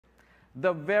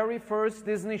the very first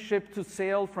Disney ship to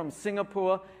sail from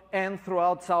Singapore and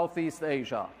throughout Southeast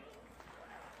Asia.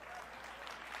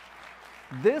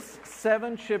 This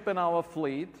seventh ship in our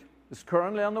fleet is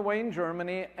currently on the way in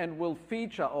Germany and will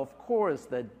feature, of course,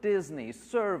 the Disney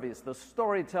service, the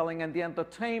storytelling, and the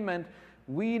entertainment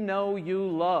we know you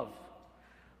love.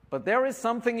 But there is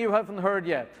something you haven't heard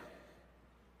yet.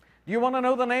 Do you want to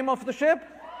know the name of the ship?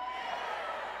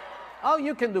 Oh,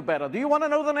 you can do better. Do you want to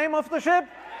know the name of the ship?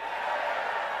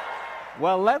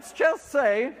 Well, let's just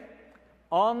say,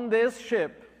 on this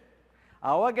ship,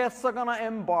 our guests are going to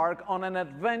embark on an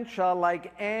adventure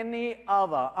like any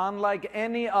other, unlike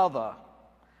any other.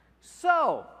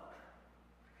 So,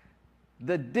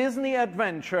 the Disney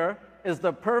Adventure is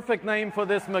the perfect name for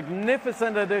this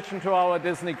magnificent addition to our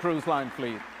Disney Cruise Line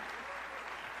fleet.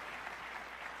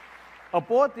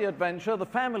 Aboard the Adventure, the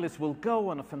families will go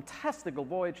on fantastical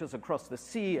voyages across the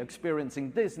sea,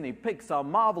 experiencing Disney, Pixar,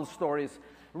 Marvel stories,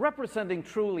 representing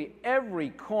truly every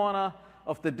corner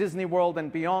of the Disney world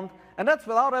and beyond, and that's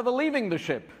without ever leaving the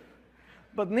ship.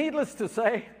 But needless to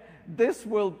say, this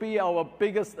will be our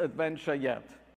biggest adventure yet.